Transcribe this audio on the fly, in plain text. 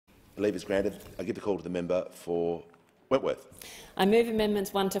Leave is granted. I give the call to the member for Wentworth. I move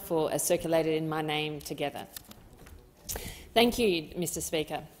amendments 1 to 4 as circulated in my name together. Thank you, Mr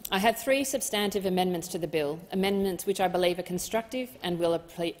Speaker. I have 3 substantive amendments to the bill, amendments which I believe are constructive and will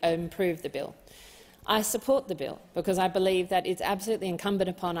improve the bill. I support the bill because I believe that it's absolutely incumbent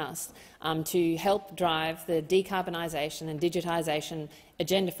upon us to help drive the decarbonisation and digitisation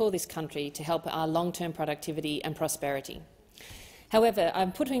agenda for this country to help our long-term productivity and prosperity. However,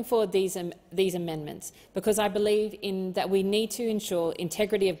 I'm putting forward these amendments because I believe that we need to ensure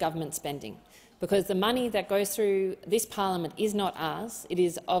integrity of government spending, because the money that goes through this parliament is not ours, it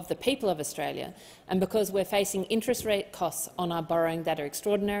is of the people of Australia, and because we're facing interest rate costs on our borrowing that are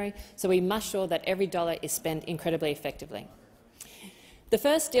extraordinary, so we must ensure that every dollar is spent incredibly effectively. The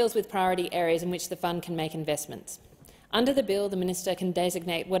first deals with priority areas in which the fund can make investments. Under the bill, the minister can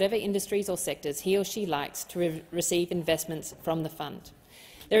designate whatever industries or sectors he or she likes to receive investments from the fund.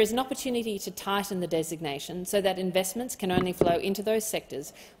 There is an opportunity to tighten the designation so that investments can only flow into those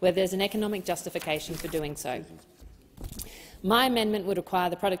sectors where there is an economic justification for doing so. My amendment would require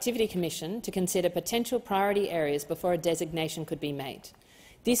the Productivity Commission to consider potential priority areas before a designation could be made.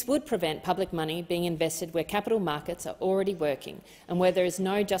 This would prevent public money being invested where capital markets are already working and where there is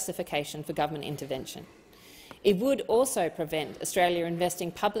no justification for government intervention. It would also prevent Australia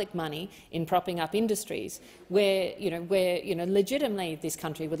investing public money in propping up industries where legitimately this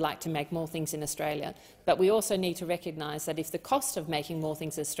country would like to make more things in Australia. But we also need to recognise that if the cost of making more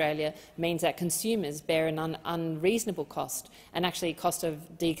things in Australia means that consumers bear an unreasonable cost and actually cost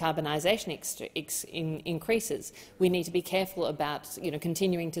of decarbonisation increases, we need to be careful about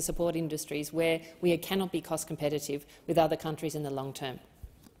continuing to support industries where we cannot be cost competitive with other countries in the long term.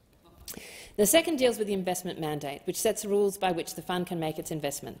 The second deals with the investment mandate, which sets the rules by which the fund can make its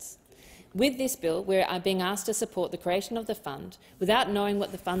investments. With this bill, we are being asked to support the creation of the fund without knowing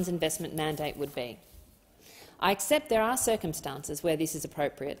what the fund's investment mandate would be. I accept there are circumstances where this is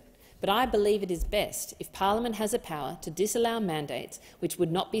appropriate, but I believe it is best if Parliament has the power to disallow mandates which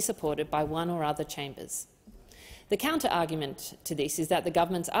would not be supported by one or other chambers. The counter-argument to this is that the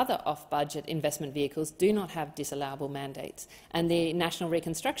government's other off-budget investment vehicles do not have disallowable mandates, and the National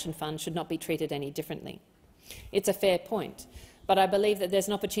Reconstruction Fund should not be treated any differently. It's a fair point, but I believe that there's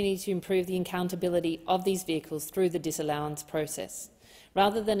an opportunity to improve the accountability of these vehicles through the disallowance process.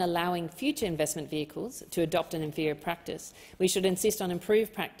 Rather than allowing future investment vehicles to adopt an inferior practice, we should insist on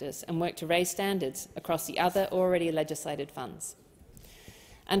improved practice and work to raise standards across the other already legislated funds.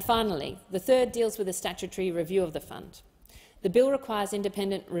 And finally, the third deals with a statutory review of the fund. The bill requires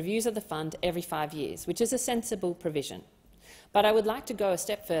independent reviews of the fund every 5 years, which is a sensible provision. But I would like to go a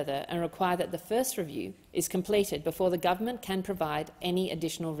step further and require that the first review is completed before the government can provide any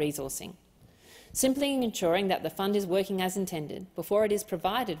additional resourcing. Simply ensuring that the fund is working as intended before it is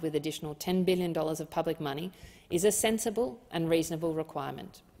provided with additional $10 billion of public money is a sensible and reasonable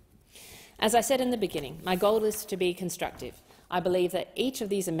requirement. As I said in the beginning, my goal is to be constructive. I believe that each of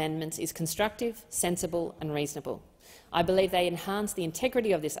these amendments is constructive, sensible and reasonable. I believe they enhance the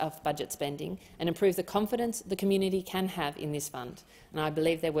integrity of this off-budget spending and improve the confidence the community can have in this fund, and I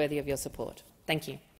believe they're worthy of your support. Thank you.